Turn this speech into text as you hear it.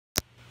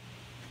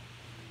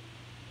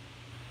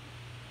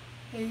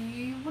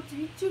Hey, what's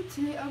YouTube?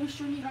 Today I'll be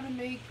showing you how to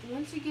make,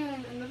 once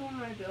again, another one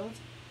of my builds.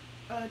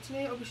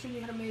 Today I'll be showing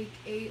you how to make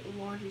a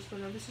laundry store.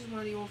 Now this is one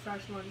of the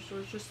old-fashioned laundry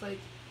stores, just like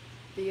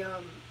the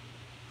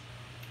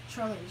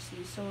Charlie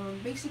Industries. So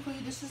basically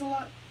this is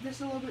a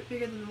little bit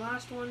bigger than the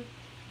last one.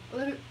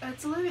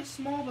 It's a little bit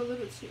small, but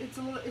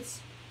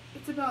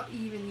it's about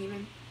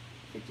even,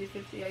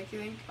 50-50 I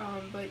think.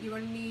 But you're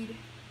gonna need,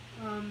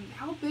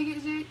 how big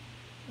is it?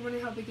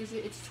 How big is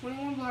it? It's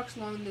 21 blocks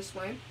long this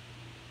way,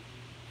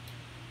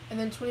 and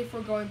then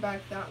 24 going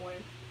back that way.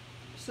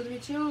 So the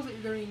materials that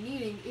you're going to be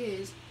needing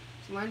is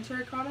some lime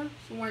terracotta,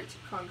 some white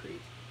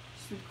concrete,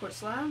 smooth quartz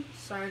slab,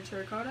 cyan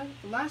terracotta,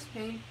 glass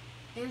pane,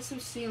 and some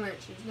sea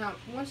lanterns. Now,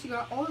 once you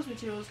got all those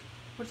materials,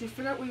 once you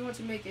figure out where you want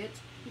to make it,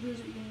 here's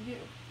what you're going to do.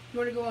 You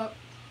want to go up,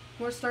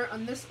 you want to start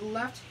on this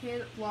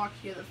left-hand block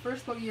here, the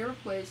first block you ever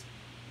placed,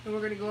 and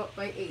we're going to go up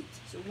by 8.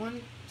 So 1,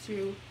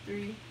 2,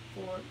 3,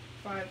 4,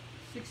 5,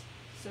 6,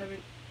 7,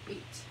 8.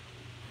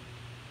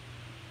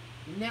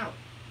 Now,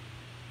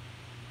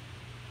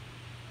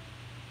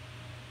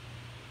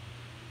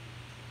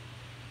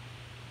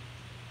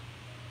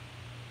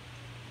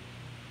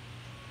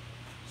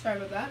 sorry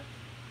about that.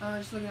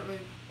 Just looking at my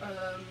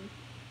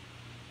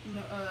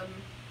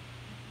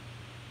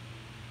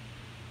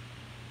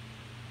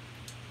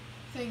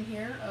thing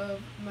here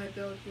of my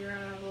build here. I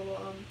have a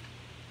little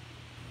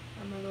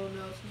my little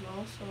notes as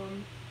well. So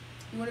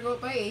you want to go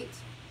up by 8,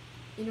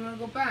 and you want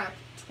to go back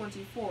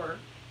 24.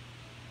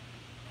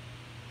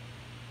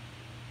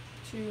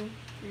 2,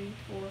 3,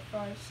 4,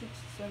 5, 6,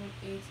 7,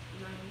 8, 9,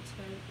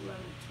 10,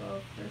 11,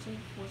 12, 13,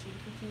 14,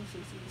 15,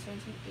 16,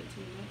 17, 18,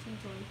 19,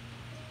 20.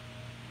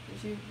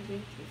 2,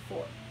 3,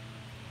 4.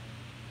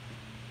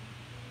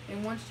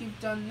 And once you've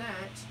done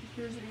that,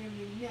 here's what you're going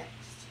to do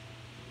next.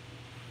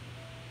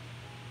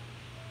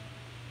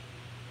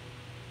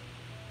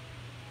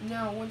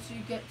 Now, once you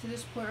get to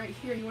this point right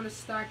here, you want to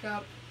stack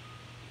up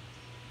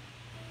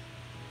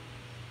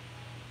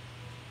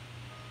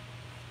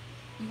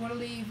you want to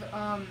leave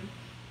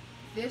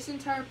this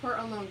entire part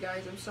alone,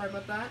 guys. I'm sorry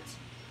about that.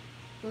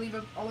 We'll leave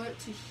it all the way up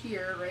to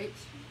here, right?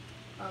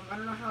 I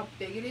don't know how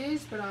big it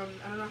is, but I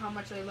don't know how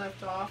much I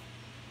left off.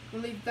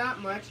 We'll leave that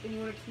much, and you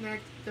want to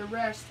connect the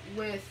rest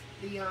with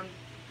the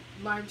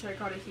lime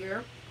terracotta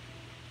here.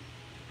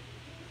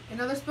 And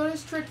now this build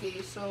is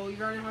tricky, so you're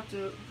going to have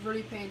to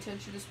really pay attention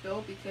to this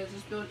build, because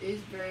this build is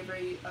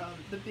very,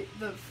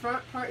 the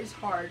front part is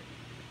hard.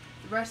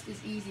 The rest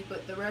is easy,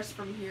 but the rest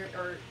from here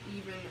are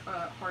even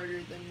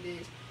harder than it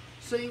is.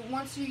 So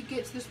once you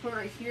get to this point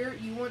right here,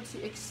 you want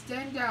to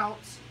extend out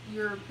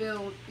your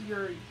build,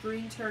 your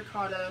green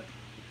terracotta,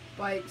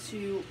 by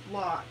 2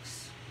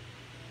 blocks.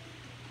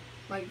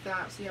 Like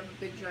that, so you have a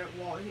big giant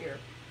wall here.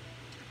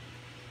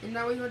 And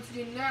now what you want to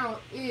do now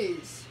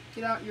is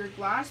get out your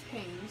glass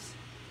panes,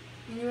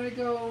 and you want to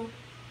go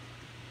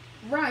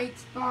right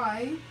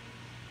by,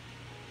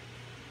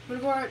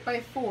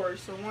 4.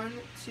 So 1,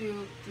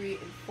 2, 3,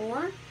 and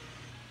 4.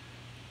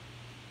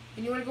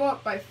 And you want to go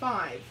up by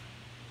 5.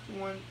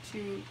 1,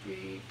 2,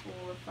 3,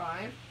 4,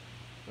 5.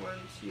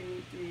 1,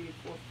 2, 3,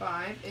 4,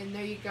 5. And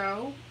there you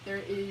go.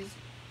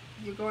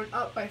 You're going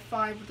up by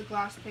 5 with the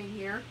glass pane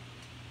here.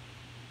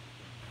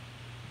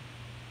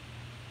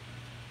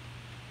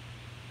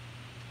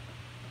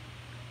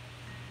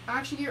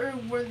 Actually, get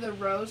rid of the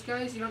rows,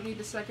 guys. You don't need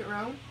the second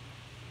row.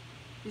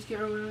 Just get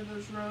rid of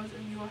those rows,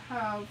 and you will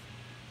have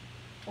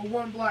a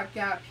 1 block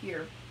gap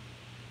here.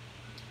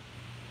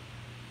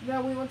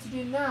 Now, what we want to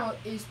do now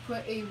is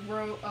put a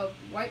row of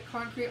white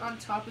concrete on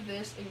top of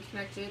this and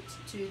connect it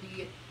to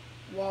the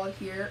wall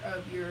here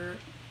of your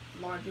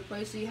laundry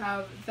place. So you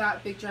have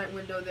that big giant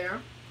window there.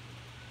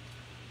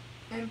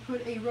 And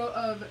put a row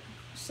of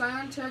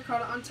cyan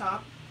terracotta on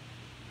top.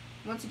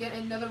 Once again,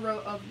 another row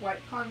of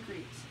white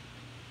concrete.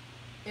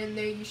 And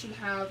there you should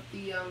have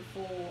the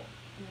full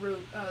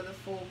root, the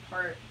full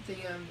part, the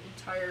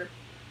entire.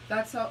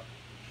 That's how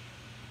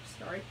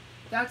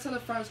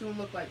the front's gonna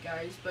look like,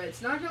 guys. But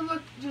it's not gonna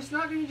look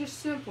not gonna be just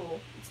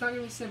simple. It's not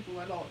gonna be simple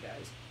at all,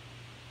 guys.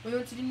 What you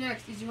want to do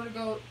next is you want to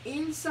go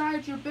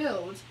inside your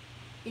build,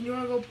 and you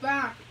want to go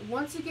back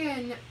once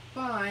again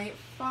by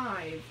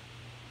 5.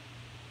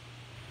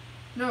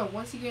 No,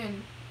 once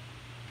again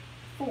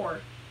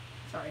 4.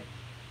 Sorry.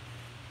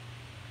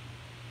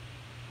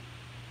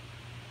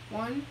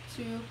 1,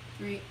 2,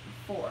 3, and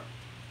 4.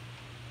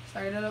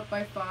 Start it up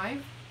by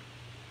 5.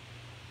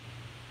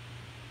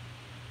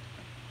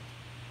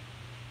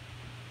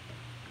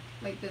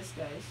 Like this,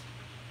 guys.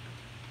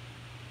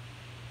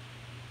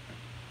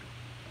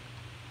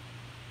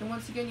 And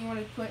once again, you want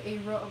to put a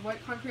row of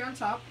white concrete on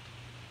top,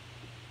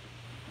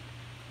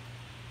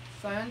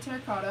 cyan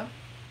terracotta,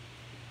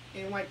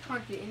 and white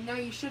concrete. And now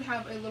you should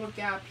have a little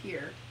gap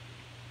here.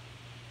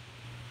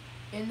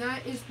 And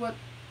that is what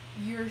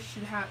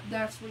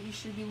that's what you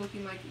should be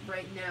looking like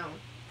right now.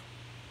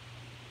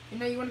 And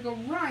now you want to go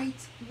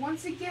right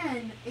once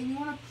again, and you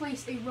want to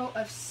place a row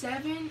of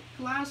 7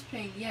 glass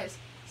pane. Yes,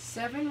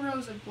 7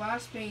 rows of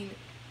glass pane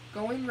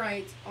going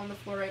right on the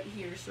floor right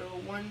here. So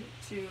 1,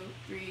 2,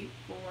 3,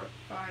 4,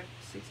 5,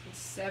 6, and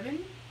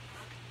 7.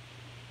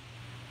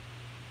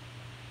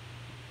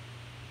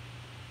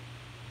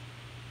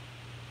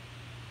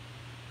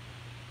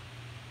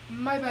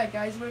 My bad,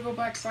 guys. I'm gonna go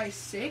back by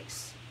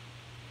 6.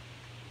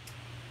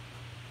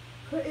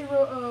 Put a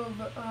row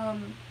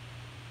of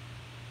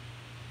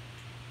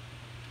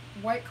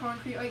white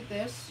concrete like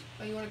this.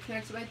 You want to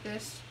connect it like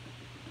this,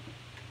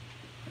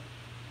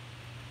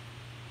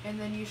 and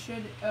then you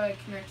should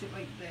connect it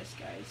like this,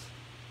 guys.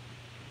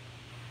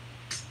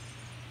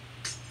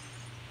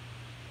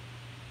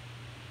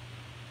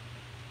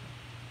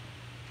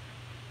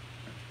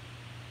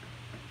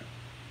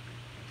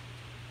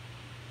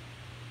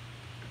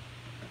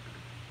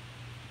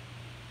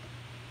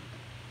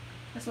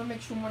 I just want to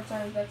make sure one more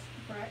time that's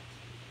correct.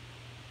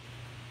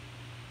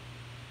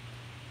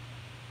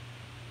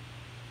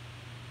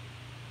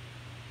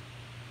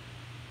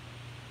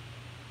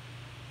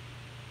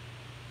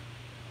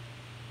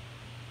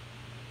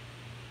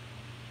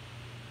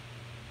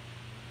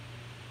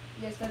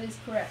 Yes, that is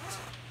correct.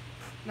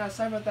 Now,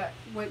 sorry about that.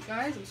 Wait,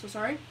 guys, I'm so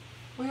sorry.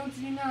 What you want to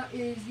do now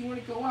is you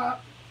want to go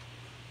up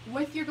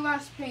with your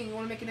glass pane. You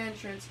want to make an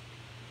entrance.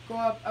 Go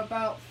up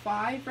about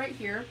 5 right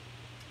here.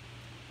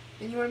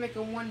 And you want to make a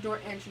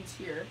 1-door entrance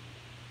here.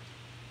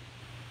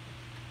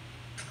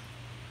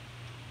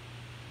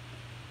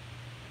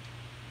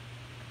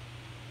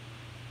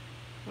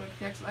 You want to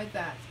connect it like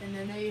that. And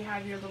then there you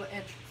have your little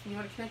entrance. And you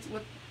want to connect it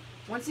with,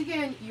 once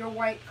again, your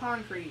white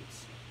concrete.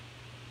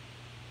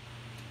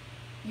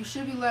 You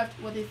should be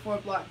left with a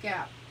 4-block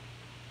gap.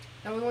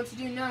 Now what we want to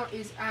do now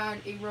is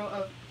add a row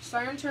of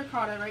cyan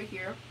terracotta right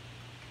here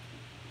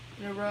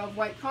and a row of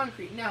white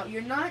concrete. Now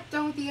you're not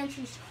done with the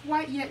entrance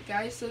quite yet,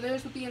 guys, so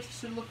there's what the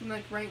entrance is looking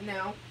like right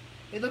now.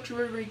 It looks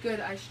very, very good,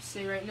 I should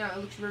say right now. It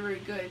looks very, very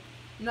good.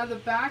 Now the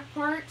back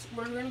part,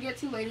 we're going to get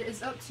to later,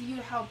 is up to you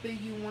how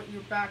big you want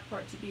your back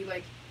part to be,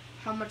 like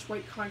how much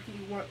white concrete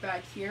you want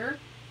back here.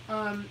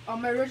 On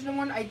my original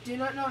one, I do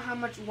not know how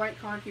much white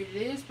concrete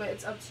it is, but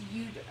it's up to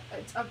you.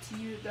 It's up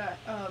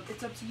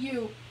to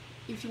you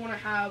if you want to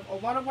have a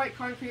lot of white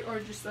concrete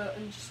or just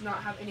not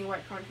have any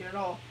white concrete at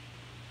all.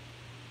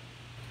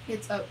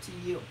 It's up to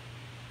you.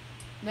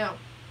 Now,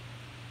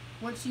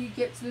 once you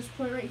get to this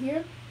point right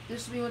here,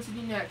 this is what you want to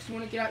do next. You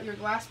want to get out your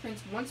glass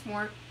panes once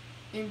more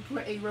and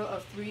put a row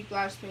of 3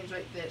 glass panes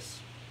like this,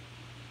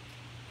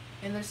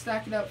 and then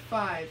stack it up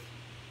 5.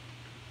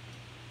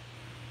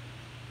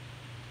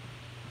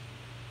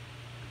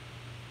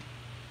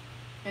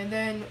 And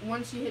then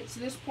once you hit to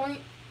this point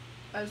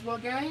as well,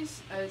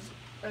 guys, as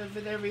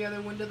with every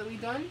other window that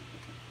we've done,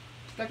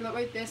 stack it up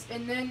like this,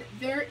 and then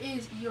there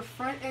is your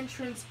front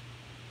entrance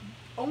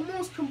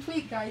almost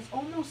complete, guys,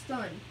 almost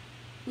done.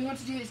 What you want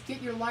to do is get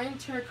your lion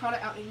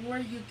terracotta out, and where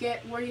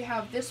you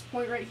have this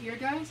point right here,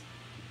 guys,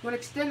 you want to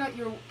extend out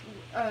your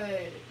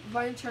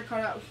lion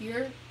terracotta out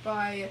here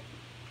by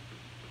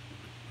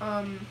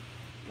 1,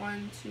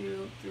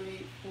 2,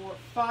 3, 4,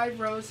 5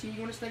 rows here. You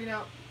want to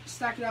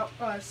stack it out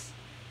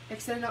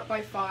extend it up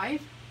by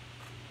 5,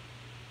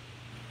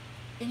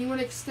 and you want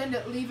to extend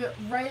it, leave it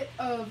right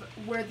of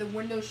where the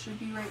window should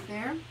be right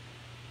there,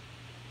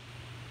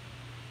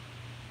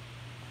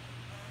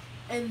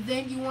 and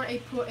then you want to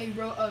put a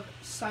row of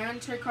cyan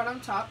terracotta on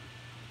top,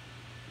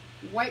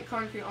 white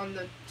concrete on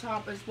the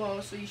top as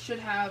well, so you should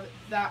have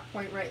that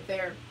point right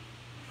there.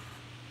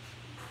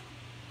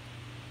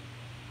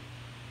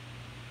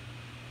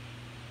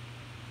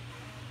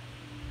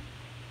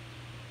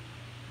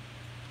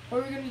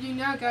 What we're going to do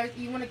now, guys,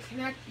 you want to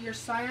connect your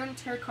cyan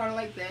terracotta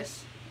like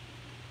this,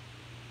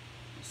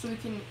 so we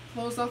can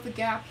close off the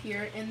gap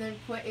here, and then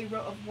put a row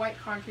of white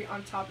concrete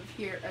on top of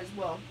here as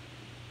well.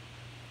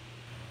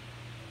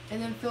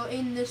 And then fill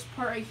in this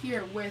part right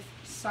here with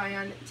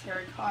cyan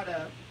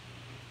terracotta.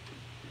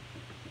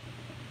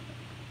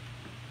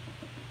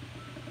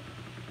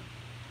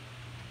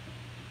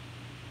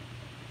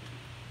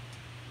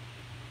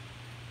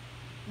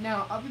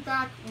 Now, I'll be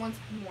back once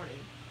in the morning.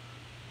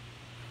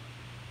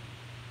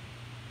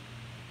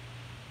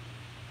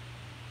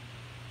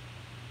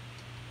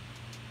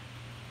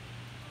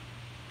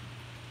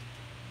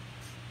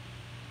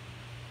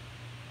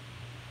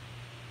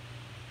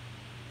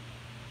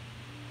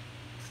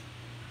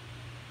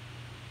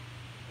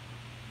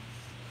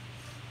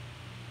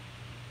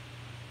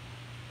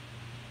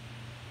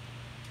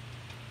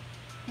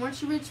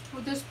 Once you reach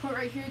this point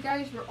right here,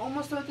 guys, we're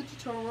almost done with the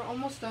tutorial. We're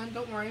almost done,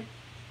 don't worry.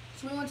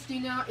 So what we want to do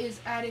now is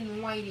add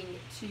in lighting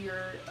to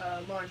your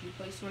laundry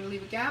place. You want to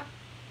leave a gap,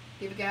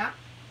 leave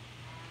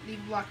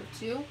a block of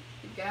 2, leave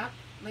a gap,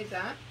 like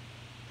that.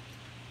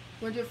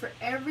 You want to do it for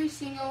every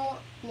single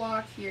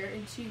block here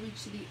until you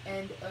reach to the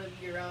end of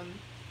your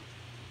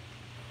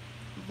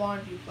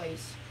laundry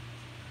place.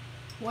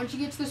 Once you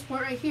get to this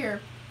point right here,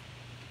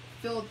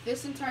 fill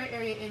this entire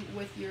area in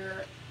with your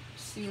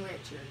sea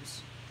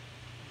lanterns.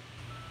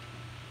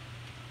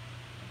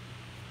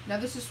 Now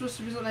this is supposed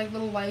to be like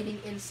little lighting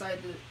inside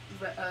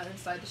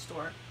the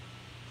store.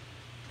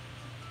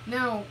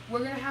 Now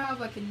we're gonna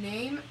have like a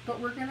name, but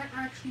we're gonna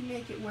actually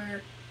make it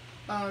where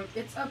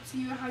it's up to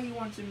you how you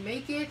want to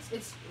make it.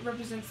 It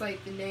represents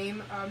like the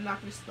name. I'm not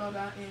gonna spell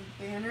that in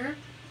banner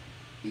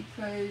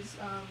because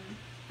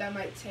that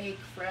might take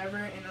forever,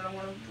 and I don't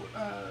want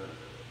to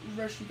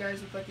rush you guys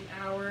with like an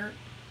hour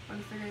on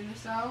figuring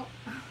this out.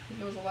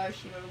 If it was a live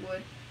stream, I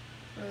would,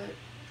 but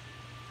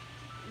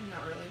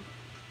not really.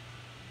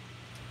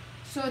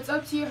 So it's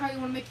up to you how you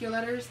want to make your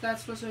letters.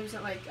 That's supposed to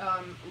represent like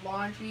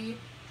laundry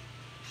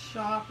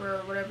shop or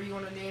whatever you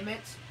want to name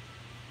it.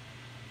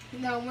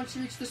 Now, once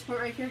you reach this point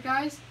right here,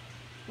 guys,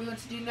 what you want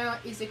to do now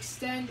is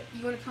extend.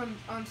 You want to come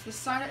onto the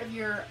side of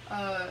your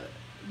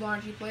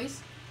laundry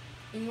place,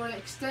 and you want to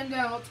extend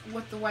out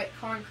with the white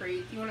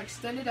concrete. You want to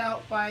extend it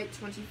out by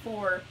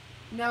 24.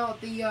 Now,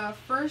 the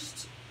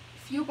first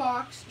few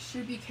blocks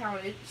should be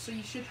counted, so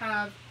you should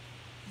have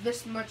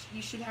this much.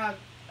 You should have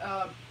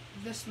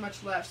this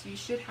much left, so you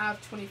should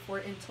have 24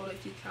 in total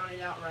if you count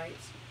it out right.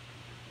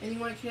 And you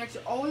want to connect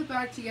it all the way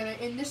back together,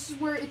 and this is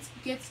where it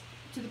gets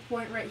to the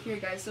point right here,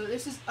 guys. So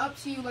this is up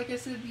to you. Like I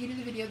said at the beginning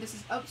of the video, this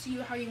is up to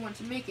you how you want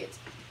to make it.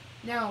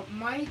 Now,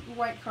 my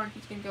white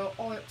concrete can go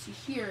all the way up to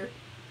here.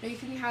 Now you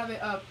can have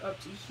it up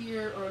to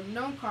here, or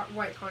no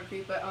white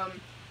concrete, but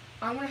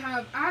I want to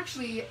have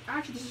actually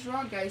this is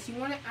wrong, guys. You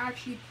want to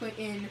actually put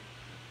in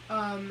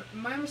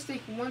my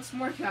mistake once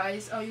more,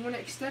 guys. You want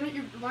to extend out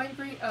your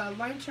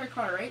lime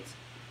terracotta, right?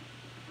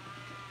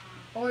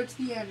 All the way to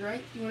the end,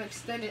 right? You want to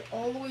extend it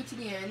all the way to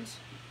the end.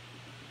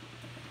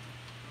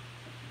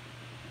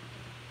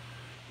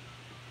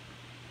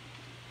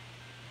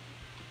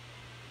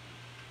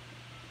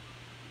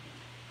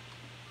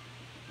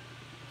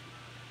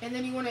 And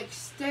then you want to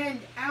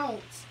extend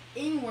out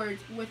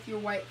inwards with your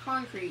white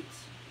concrete.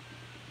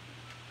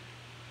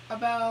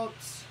 About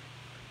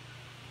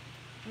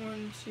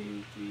 1,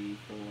 2, 3,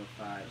 4,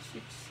 5,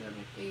 6, 7,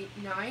 8,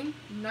 9.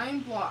 9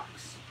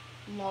 blocks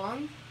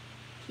long.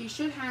 So you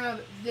should have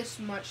this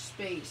much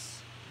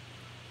space.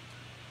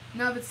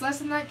 Now if it's less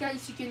than that,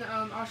 guys, you can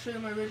I'll show you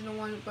my original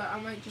one, but I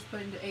might just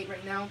put it into 8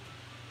 right now.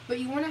 But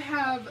you want to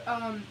have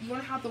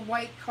the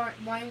white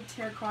lime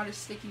terracotta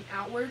sticking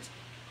outwards,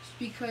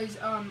 because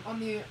on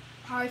the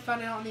how I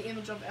found out on the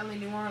image of LA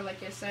Noire,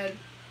 like I said,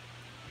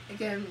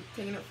 again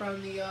taking it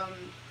from the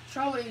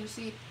travel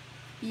agency,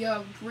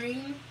 the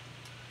green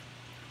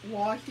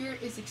wall here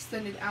is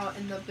extended out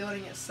and the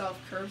building itself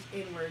curves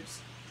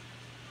inwards.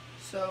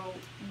 So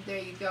there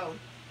you go.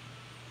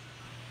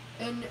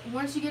 And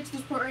once you get to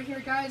this point right here,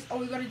 guys, all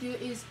we gotta do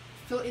is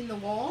fill in the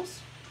walls,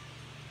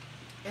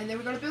 and then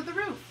we're gonna build the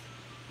roof.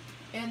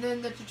 And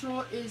then the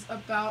tutorial is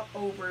about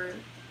over.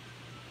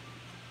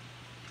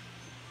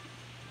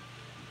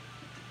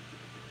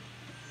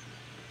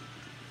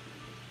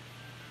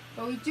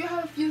 But we do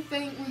have a few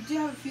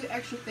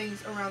extra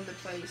things around the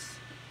place.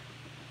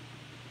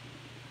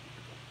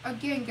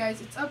 Again,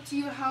 guys, it's up to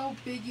you how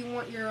big you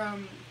want your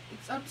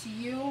it's up to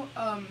you.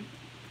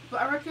 But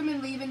I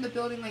recommend leaving the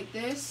building like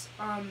this,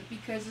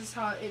 because this is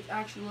how it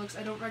actually looks.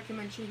 I don't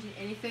recommend changing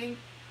anything.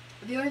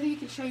 The only thing you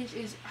can change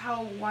is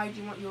how wide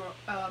you want your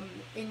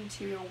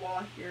interior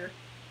wall here.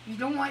 If you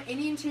don't want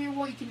any interior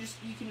wall, you can just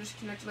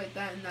connect it like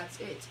that, and that's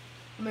it.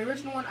 On my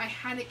original one, I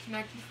had it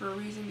connected for a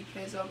reason,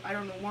 because I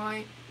don't know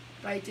why,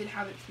 but I did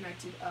have it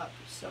connected up.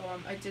 So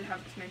I did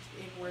have it connected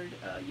inward.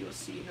 You'll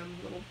see in a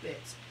little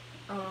bit.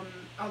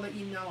 I'll let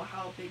you know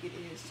how big it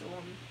is. So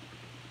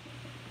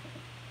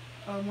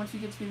once we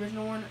get to the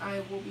original one,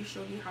 I will be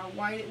showing you how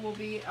wide it will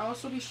be. I'll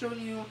also be showing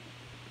you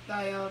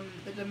the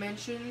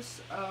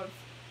dimensions of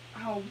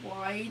how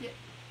wide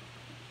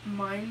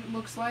mine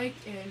looks like,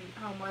 and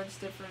how mine's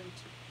different,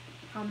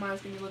 how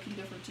mine's gonna be looking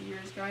different to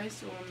yours, guys.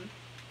 So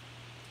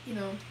you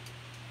know,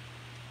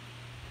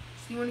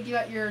 so you want to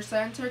get out your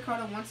cyan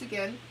terracotta once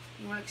again.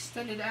 You want to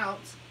extend it out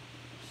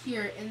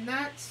here, and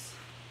that's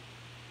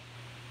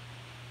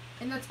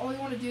all you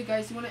want to do,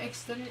 guys. You want to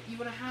extend it. You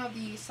want to have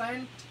the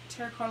cyan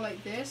terracotta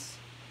like this,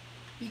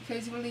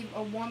 because you want to leave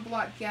a 1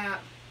 block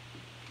gap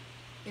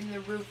in the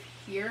roof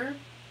here.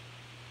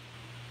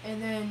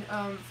 And then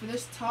for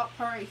this top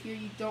part right here,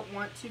 you don't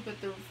want to, but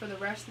for the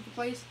rest of the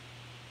place,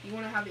 you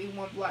want to have a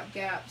 1 block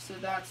gap. So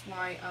that's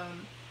why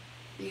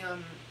the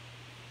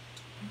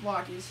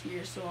block is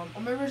here. So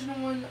on my original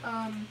one,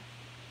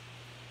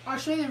 I'll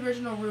show you the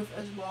original roof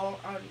as well,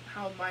 on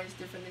how mine is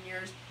different than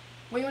yours.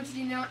 What you want to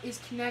do now is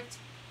connect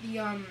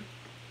the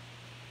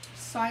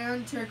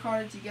cyan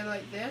terracotta together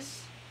like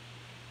this.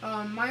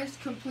 Mine's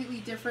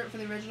completely different from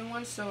the original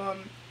one, so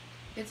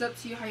it's up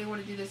to you how you want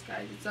to do this,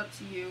 guys. It's up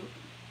to you.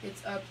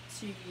 It's up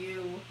to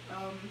you.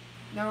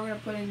 Now we're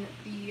gonna put in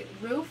the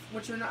roof,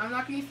 which I'm not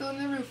gonna be filling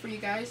the roof for you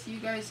guys. You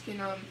guys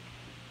can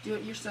do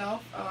it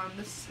yourself.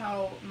 This is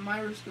how my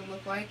roof's gonna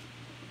look like.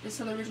 This is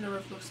how the original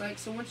roof looks like.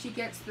 So once you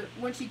get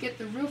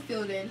the roof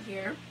filled in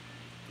here,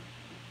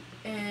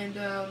 and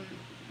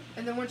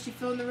then once you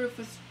fill in the roof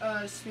with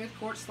smooth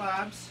quartz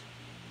slabs,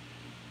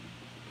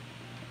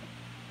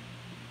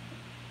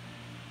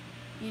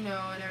 you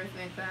know, and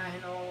everything like that,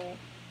 and all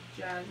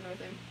jazz and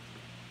everything.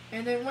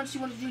 And then what you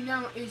want to do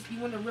now is you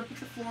want to rip at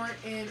the floor,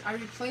 and I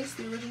replaced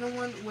the original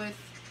one with,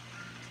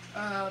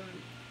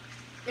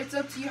 it's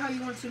up to you how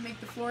you want to make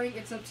the flooring.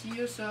 It's up to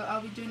you, so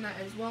I'll be doing that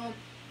as well.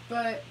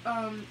 But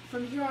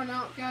from here on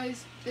out,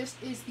 guys, this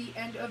is the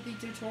end of the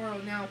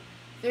tutorial. Now,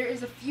 there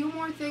is a few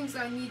more things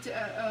I need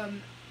to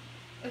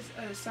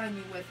assign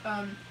you with.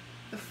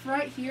 The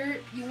front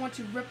here, you want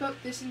to rip up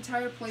this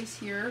entire place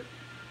here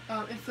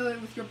and fill it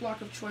in with your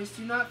block of choice.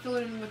 Do not fill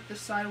it in with the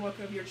sidewalk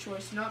of your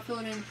choice. Do not fill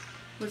it in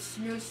with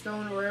smooth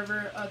stone or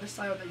whatever the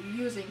sidewalk that you're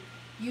using.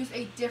 Use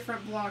a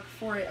different block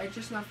for it. I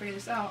just now figured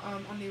this out.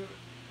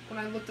 When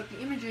I looked up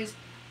the images,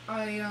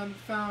 I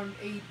found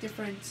a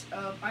different.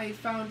 I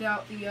found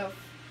out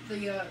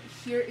the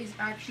here is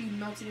actually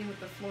melted in with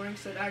the flooring,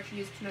 so it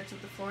actually is connected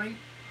with the flooring.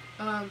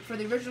 For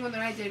the original one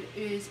that I did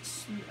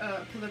is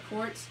pillar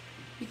quartz.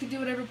 You can do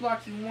whatever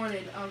block you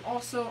wanted.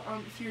 Also,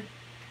 if you're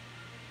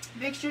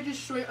make sure to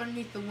destroy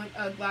underneath the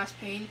glass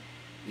pane.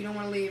 You don't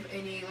want to leave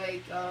any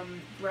like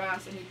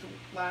grass underneath the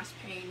glass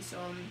pane. So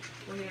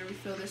we're gonna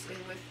refill this in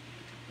with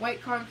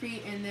white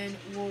concrete, and then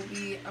we'll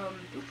be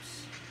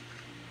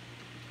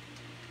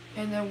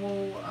and then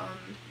we'll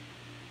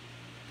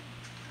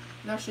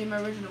now show you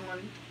my original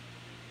one.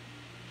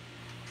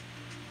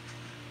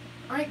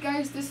 Alright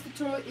guys, this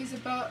tutorial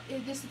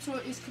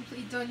is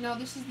completely done. Now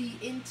this is the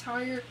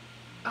entire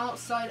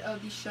outside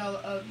of the shell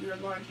of your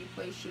laundry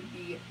place should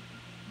be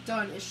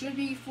done. It should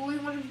be fully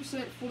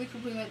 100% fully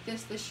complete like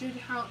this. This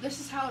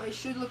is how it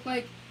should look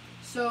like.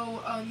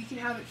 So you can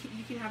have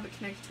it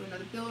connected to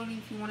another building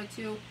if you wanted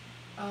to.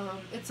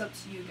 It's up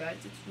to you guys.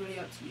 It's really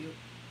up to you.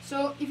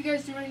 So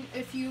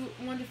if you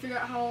want to figure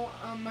out how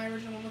my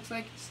original one looks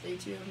like, stay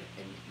tuned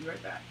and be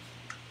right back.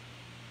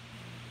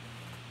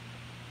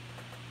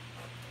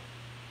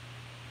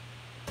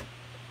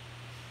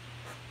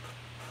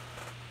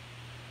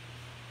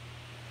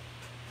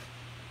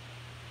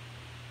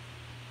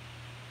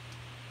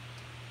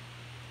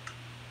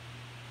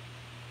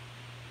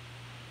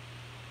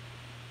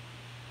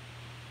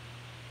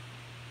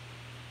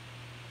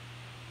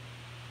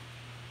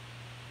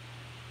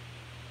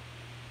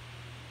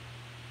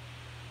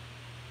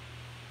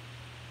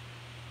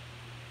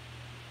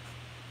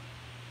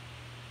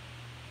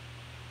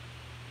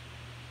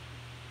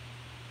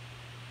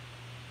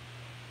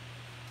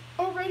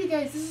 Alrighty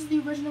guys, this is the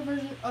original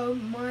version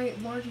of my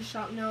laundry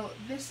shop. Now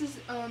this is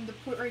the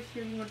point right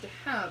here you want to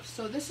have.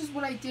 So this is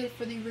what I did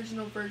for the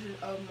original version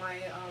of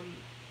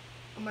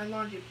my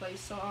laundry place.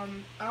 So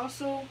I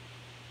also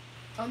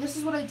this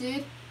is what I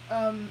did.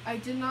 I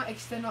did not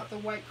extend out the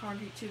white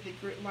concrete to the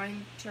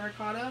lime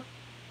terracotta.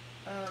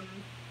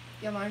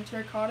 Lime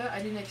terracotta.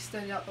 I didn't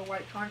extend out the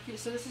white concrete.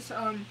 So this is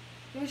let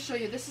me show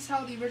you. This is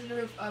how the original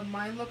roof of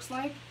mine looks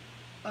like.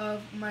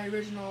 Of my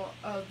original,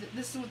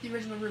 this is what the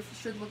original roof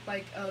should look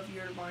like of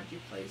your laundry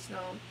place.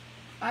 Now,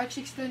 I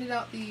actually extended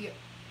out the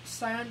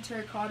cyan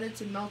terracotta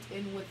to melt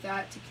in with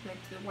that to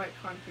connect to the white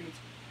concrete.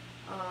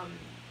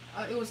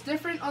 It was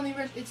different on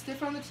the it's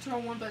different on the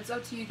tutorial one, but it's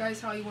up to you guys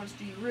how you want to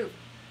do your roof.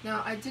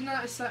 Now, I did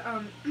not it's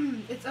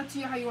up to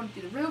you how you want to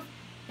do the roof,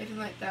 anything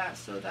like that.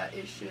 So that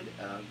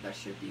that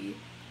should be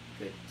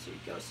good to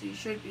go. So you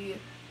should be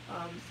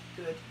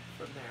good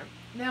from there.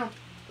 Now,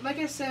 like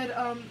I said,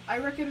 I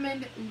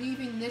recommend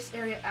leaving this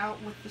area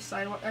out with the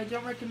sidewalk. I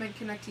don't recommend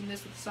connecting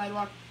this with the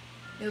sidewalk.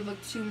 It'll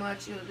look too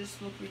much. It'll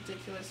just look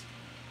ridiculous.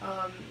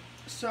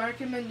 So I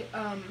recommend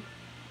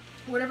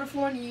whatever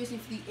flooring you're using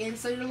for the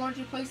inside of your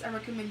laundry place, I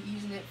recommend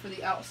using it for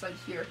the outside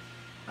here.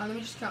 Let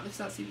me just count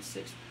this out, see if it's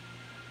 6.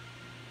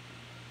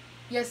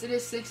 Yes, it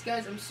is 6,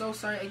 guys. I'm so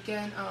sorry.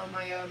 Again,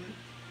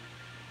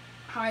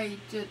 I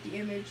did the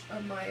image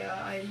of my,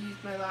 I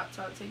used my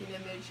laptop to take an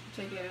image,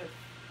 take a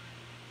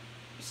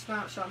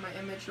snapshot of my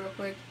image real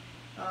quick,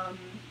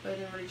 but it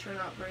didn't really turn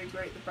out very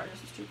great. The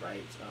brightness was too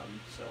bright,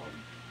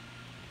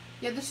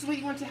 yeah, this is what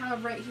you want to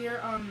have right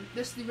here.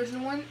 This is the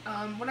original one.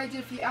 What I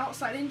did for the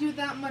outside, I didn't do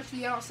that much for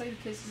the outside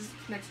because this is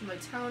connected to my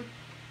town.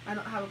 I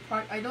don't have a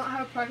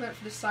product light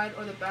for the side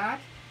or the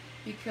back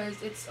because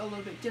it's a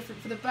little bit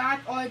different. For the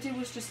back, all I did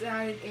was just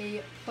added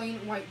a plain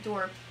white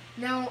door.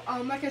 Now,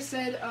 like I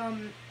said,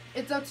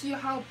 it's up to you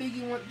how big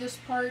you want this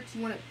part.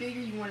 You want it bigger,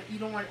 you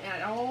don't want it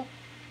at all.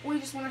 Or you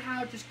just want to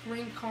have just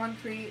green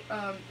concrete,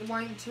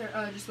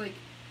 just like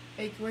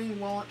a green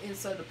wall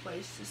inside the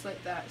place, just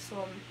like that.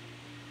 So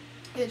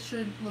it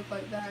should look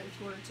like that if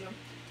you wanted to.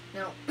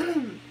 Now,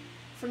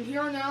 from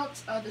here on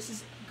out, this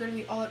is going to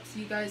be all up to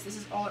you guys. This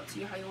is all up to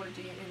you how you want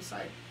to do your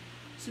inside.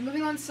 So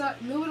moving on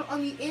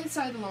the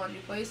inside of the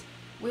laundry place,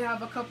 we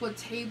have a couple of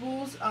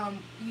tables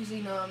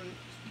using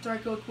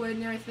dark oak wood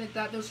and everything like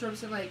that. Those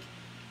represent like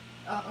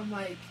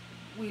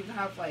we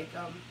have like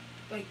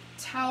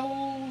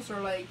towels or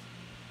like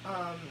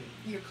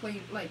your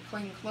clean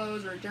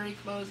clothes or dirty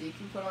clothes that you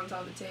can put on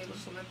top of the table or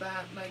something like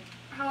that. Like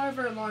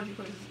however laundry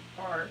places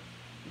are.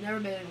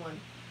 Never been in one.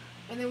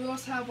 And then we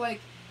also have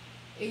like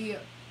a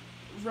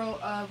row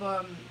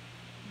of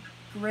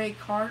gray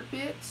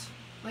carpet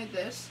like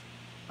this.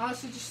 I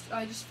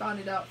just found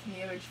it out from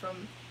the image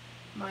from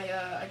my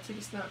I took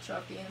a snapshot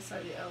of the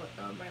inside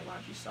of my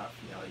laundry shop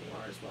from the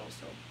LNUR as well,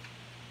 so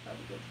that'd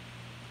be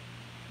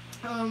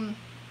good.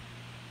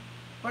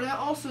 What I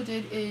also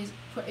did is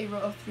put a row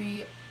of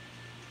 3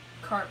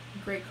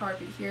 gray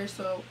carpet here,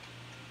 so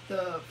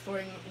the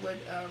flooring would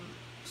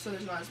so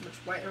there's not as much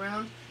white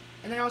around.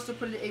 And then I also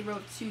put a row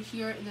of 2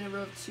 here, and then a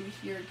row of 2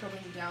 here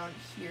coming down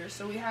here.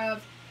 So we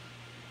have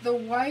the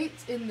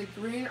white and the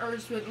green are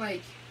just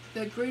like,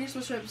 the green is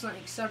supposed to represent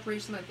like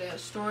separation, like the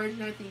storage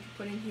and everything you can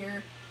put in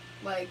here,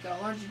 like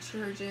laundry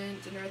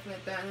detergent and everything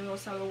like that. And then we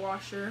also have the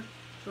washer,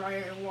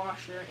 dryer, and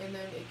washer, and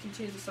then it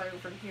continues to cycle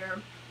from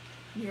here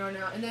on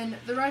out. And then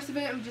the rest of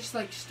it, I'm just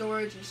like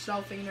storage and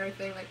shelving and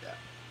everything like that.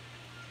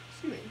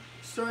 Excuse me,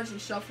 storage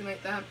and shelving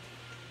like that.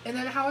 And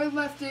then how I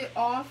left it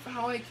off,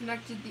 how I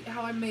connected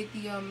how I made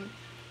the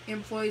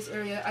employees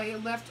area, I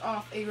left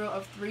off a row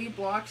of 3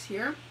 blocks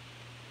here.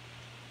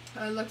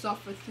 I left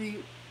off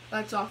 3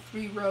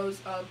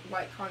 rows of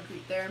white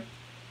concrete there.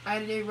 I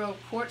added a row of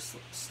quartz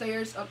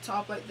stairs up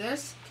top like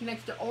this,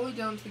 connected it all the way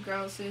down to the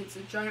ground so it's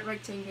a giant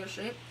rectangular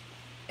shape.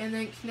 And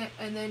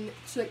then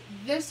took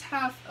this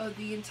half of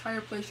the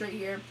entire place right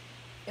here,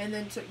 and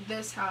then took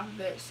this half of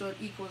it so it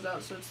equals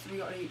out, so it's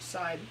 3 on each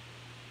side.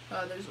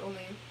 There's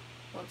only,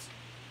 well, it's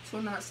 2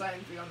 on that side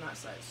and 3 on that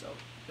side, so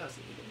it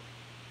doesn't even.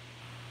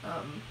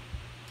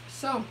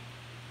 So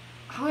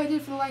how I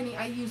did for the lighting,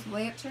 I used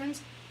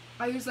lanterns.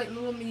 I used like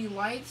little mini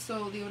lights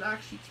so they would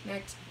actually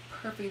connect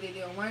perfectly.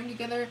 They align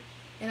together,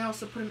 and I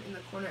also put them in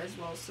the corner as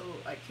well so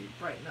I could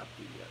brighten up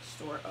the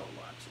store a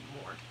lot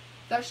more.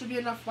 That should be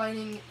enough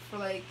lighting for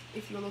like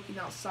if you're looking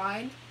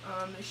outside.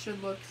 It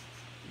should look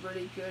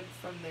really good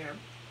from there.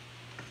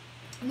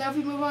 Now if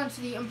we move on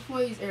to the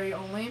employees area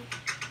only,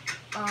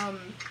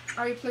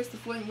 I replaced the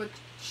flooring with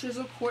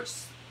chisel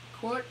quartz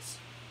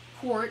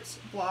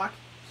block.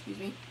 Excuse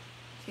me,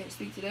 can't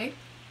speak today.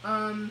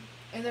 And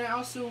then I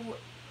also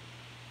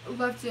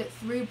left it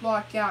 3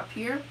 block gap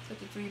here.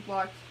 Left a 3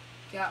 block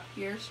gap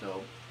here.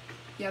 So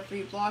yeah,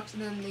 3 blocks,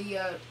 and then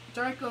the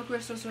dark oak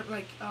crystals are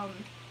like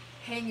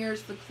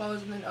hangers for the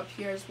clothes, and then up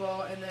here as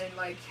well, and then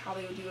like how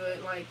they would do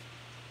it, like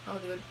how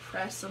they would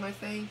press them, I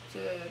think,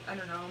 to, I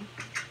don't know.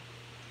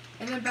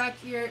 And then back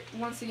here,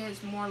 once again,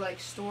 it's more like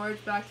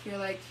storage back here,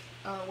 like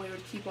we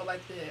would keep all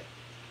like the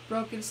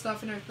broken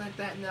stuff and everything like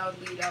that, and that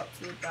would lead out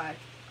to the back,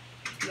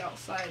 to the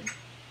outside.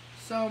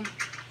 So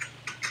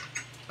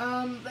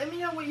let me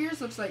know what yours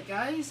looks like,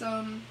 guys.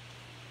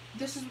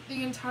 This is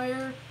the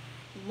entire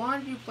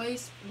laundry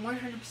place,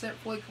 100%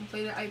 fully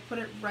completed. I put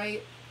it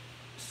right,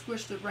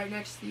 squished it right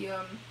next to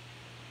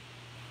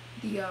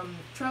the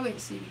trailing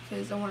seat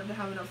because I wanted to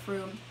have enough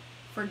room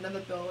for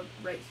another build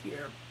right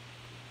here.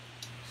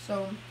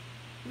 So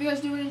if you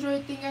guys do enjoy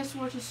it, thank you guys for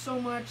watching so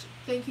much.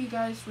 Thank you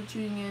guys for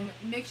tuning in.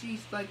 Make sure you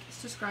like,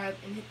 subscribe,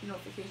 and hit the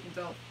notification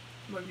bell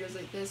for more videos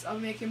like this. I'll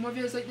be making more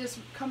videos like this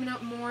coming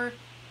up, more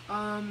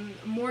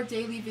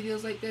daily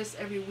videos like this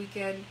every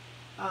weekend.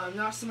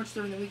 Not so much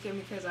during the weekend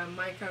because I have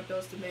Minecraft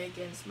builds to make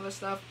and some other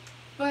stuff,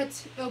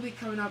 but it'll be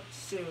coming up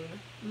soon.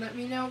 Let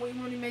me know what you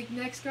want to make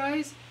next,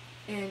 guys,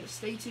 and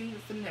stay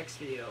tuned for the next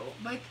video.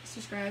 Like,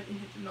 subscribe, and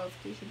hit the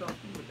notification bell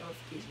for more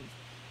notifications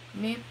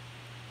from me.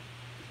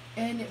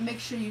 And make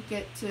sure you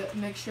hit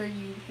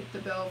the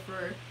bell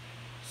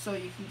so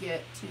you can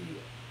get to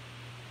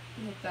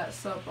hit that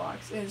sub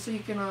box, and so you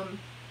can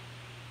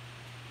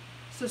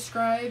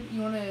subscribe.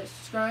 You want to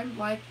subscribe,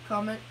 like,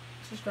 comment,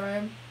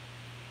 subscribe,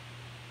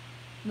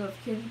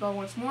 notification bell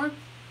once more,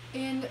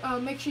 and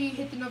make sure you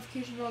hit the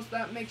notification bell so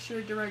that makes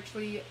sure to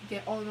directly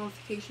get all the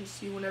notifications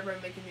to you whenever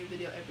I make a new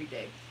video every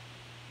day.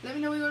 Let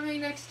me know what you want to make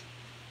next.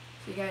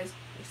 See you guys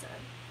next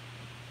time.